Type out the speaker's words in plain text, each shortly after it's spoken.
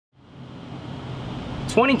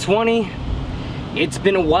2020, it's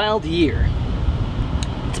been a wild year.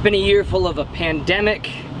 It's been a year full of a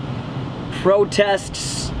pandemic,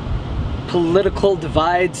 protests, political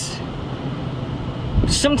divides.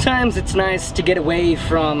 Sometimes it's nice to get away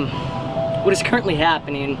from what is currently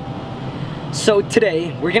happening. So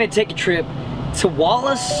today, we're gonna take a trip to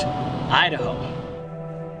Wallace, Idaho.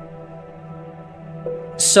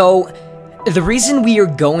 So, the reason we are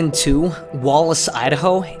going to Wallace,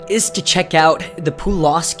 Idaho is to check out the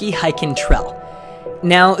Pulaski Hiking Trail.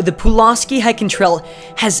 Now, the Pulaski Hiking Trail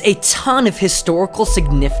has a ton of historical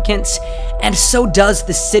significance, and so does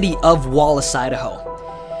the city of Wallace, Idaho.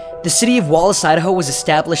 The city of Wallace, Idaho was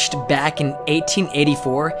established back in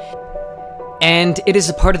 1884, and it is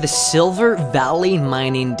a part of the Silver Valley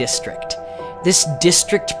Mining District. This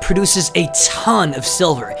district produces a ton of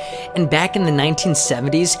silver, and back in the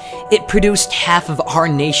 1970s, it produced half of our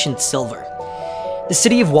nation's silver. The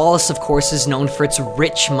city of Wallace, of course, is known for its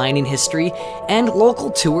rich mining history, and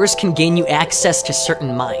local tours can gain you access to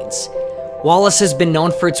certain mines. Wallace has been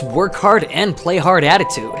known for its work hard and play hard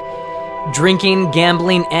attitude. Drinking,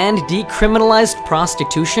 gambling, and decriminalized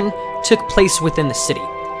prostitution took place within the city.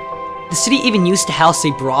 The city even used to house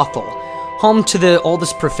a brothel. Home to the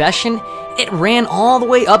oldest profession, it ran all the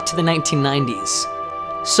way up to the 1990s.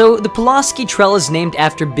 So the Pulaski Trail is named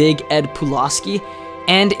after Big Ed Pulaski,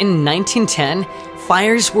 and in 1910,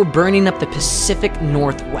 fires were burning up the Pacific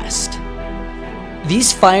Northwest.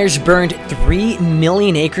 These fires burned 3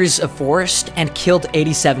 million acres of forest and killed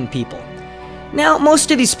 87 people. Now,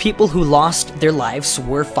 most of these people who lost their lives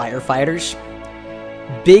were firefighters.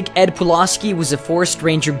 Big Ed Pulaski was a forest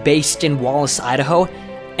ranger based in Wallace, Idaho,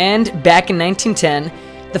 and back in 1910,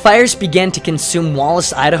 the fires began to consume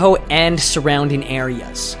Wallace, Idaho and surrounding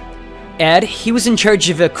areas. Ed, he was in charge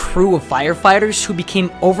of a crew of firefighters who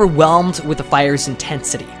became overwhelmed with the fire's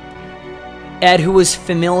intensity. Ed, who was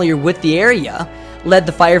familiar with the area, led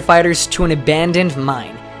the firefighters to an abandoned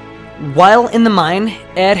mine. While in the mine,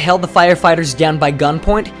 Ed held the firefighters down by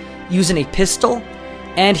gunpoint using a pistol,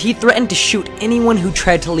 and he threatened to shoot anyone who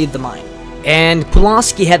tried to leave the mine. And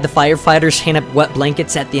Pulaski had the firefighters hang up wet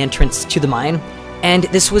blankets at the entrance to the mine, and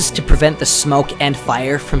this was to prevent the smoke and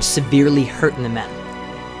fire from severely hurting the men.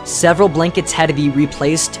 Several blankets had to be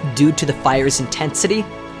replaced due to the fire's intensity.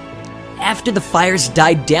 After the fires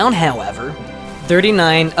died down, however,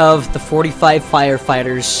 39 of the 45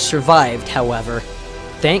 firefighters survived, however,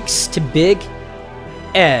 thanks to Big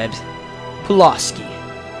Ed Pulaski.